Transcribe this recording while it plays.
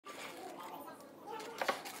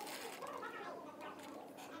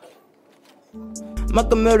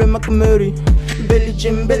Makamuri,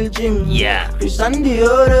 Belgium. Yeah. Christian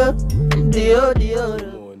Dior.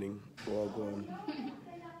 Good morning. Welcome.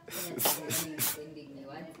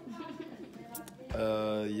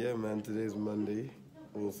 Yeah, man. Today's Monday.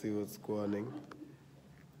 We'll see what's going on.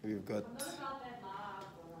 We've got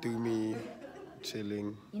Dumi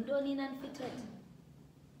chilling.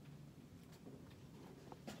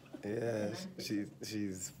 Yeah,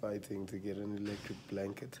 she's fighting to get an electric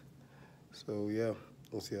blanket. So yeah,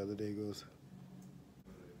 we'll see how the day goes.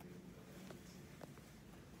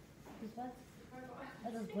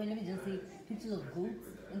 At this point, let me just say pictures of goats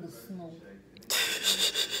in the snow.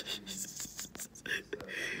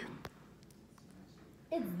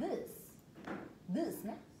 It's this,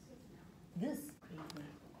 man. This.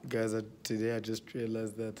 Guys, today I just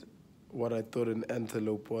realized that what I thought an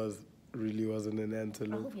antelope was really wasn't an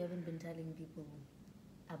antelope. I hope you haven't been telling people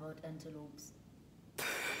about antelopes.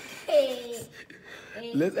 Hey.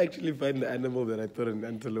 Let's actually find the animal that I thought an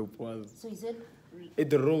antelope was. So you said?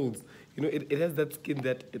 It rolls. You know, it has that skin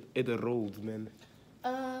that it rolls, man.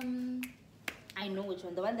 I know which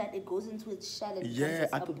one. The one that it goes into its shell and yeah,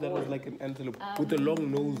 I thought that was like an antelope. With a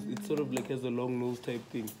long nose. It sort of like has a long nose type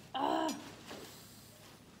thing.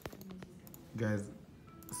 Guys,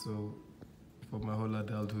 so for my whole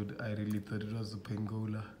adulthood, I really thought it was a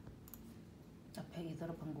pangolin. You thought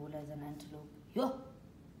a pangolin is an antelope? Yo!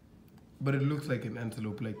 But it looks like an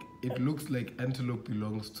antelope. Like, it looks like antelope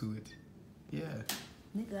belongs to it. Yeah.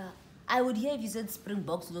 Nigga, I would hear if you said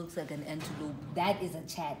Springboks looks like an antelope. That is a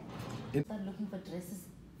chat. Start looking for dresses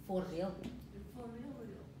for real. For real.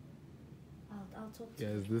 I'll talk to you.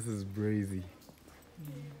 Guys, this is brazy.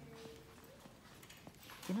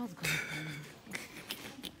 You know what's going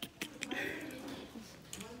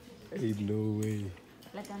on? Ain't no way.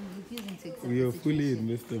 Like, I'm refusing to accept. We are fully in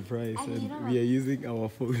Mr. Price and we are using our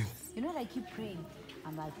phones. You know, I keep praying.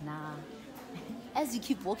 I'm like, nah. As you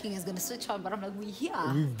keep walking, it's gonna switch on, but I'm like, we're here.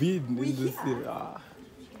 We've been in this thing.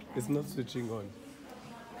 It's not switching on.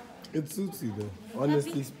 It suits you though,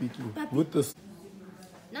 honestly speaking. Papi. With this.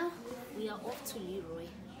 Now, we are off to Leroy.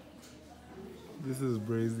 This is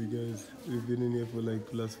brazy, guys. We've been in here for like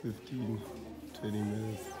plus 15, 20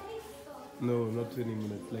 minutes. No, not 20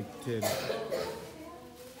 minutes, like 10.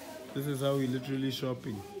 This is how we literally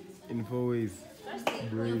shopping in 4 ways.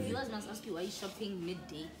 Your viewers must ask you why you shopping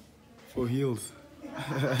midday. For heels.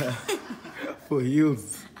 For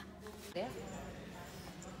heels. There.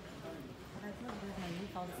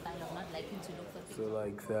 So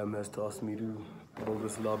like Sam has tasked me to build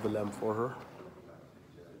this lava lamp for her.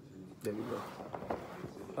 There we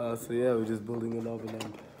go. So yeah, we're just building a lava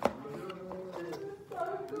lamp.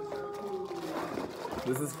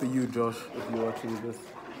 This is for you, Josh, if you're watching this.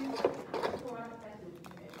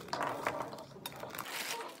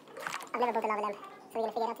 I've never built a lava lamp, so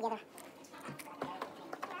we're gonna figure it out together.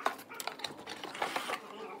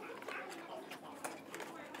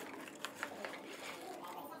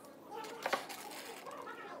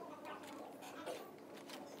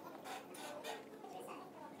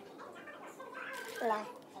 Yeah.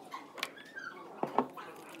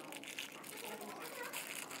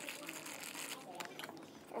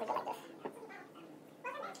 Let me go like this.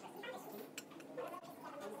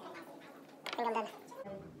 I think I'm done.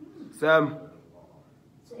 Sam.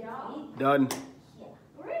 Done.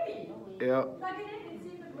 Yeah.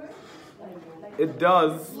 It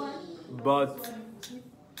does, but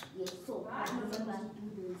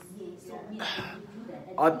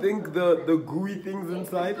I think the gooey things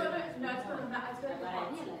inside.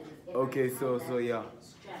 Okay, so yeah.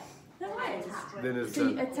 Then it's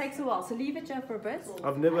done. It takes a while, so leave it here for a bit.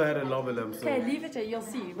 I've never had a lava lamp, so. Okay, leave it here, you'll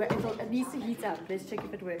see. It needs to heat up. Let's check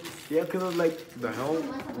if it works. Yeah, because I was like, the hell?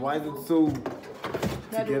 Why is it so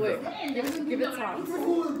That'll together? work. Give it time.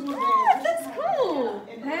 Yeah, that's cool.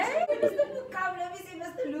 Hey? Mr. Luke, come, let me see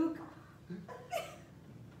Mr. Luke.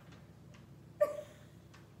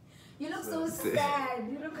 You look so sad.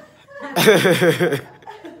 You look.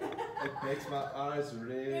 It makes my eyes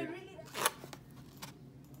red.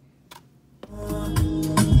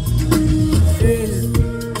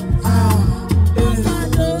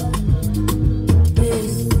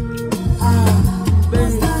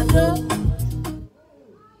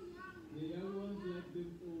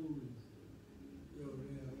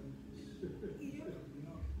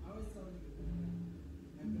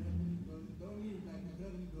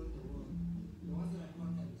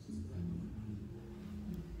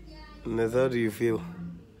 Nez, how do you feel?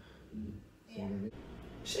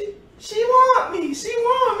 She want me. She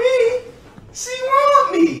want me. She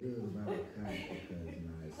want me.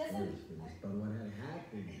 But what had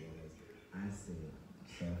happened was, I said,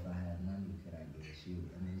 So if I had money, could I get a shoe?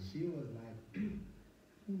 And then she was like,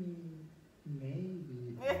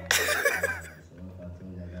 maybe. So if I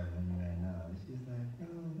told you I got money right now, and she's like,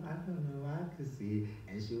 I don't know, I could see.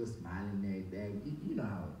 And she was smiling and everything. You know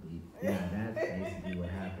how it be. Yeah, that's basically what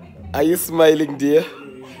happened. Are you smiling, dear?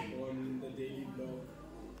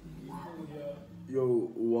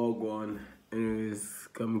 Yo, wagwan. Anyways,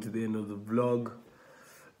 coming to the end of the vlog.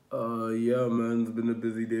 Yeah, man, it's been a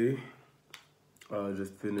busy day.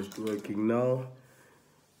 Just finished working now.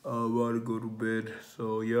 About to go to bed.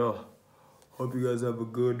 So yeah, hope you guys have a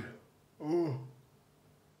good.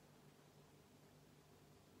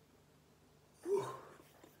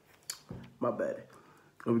 My bad.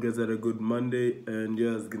 Hope you guys had a good Monday, and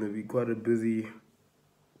yeah, it's gonna be quite a busy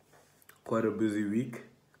week.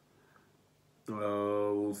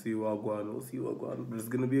 We'll see what going on. But it's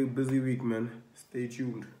gonna be a busy week, man. Stay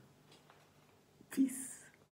tuned.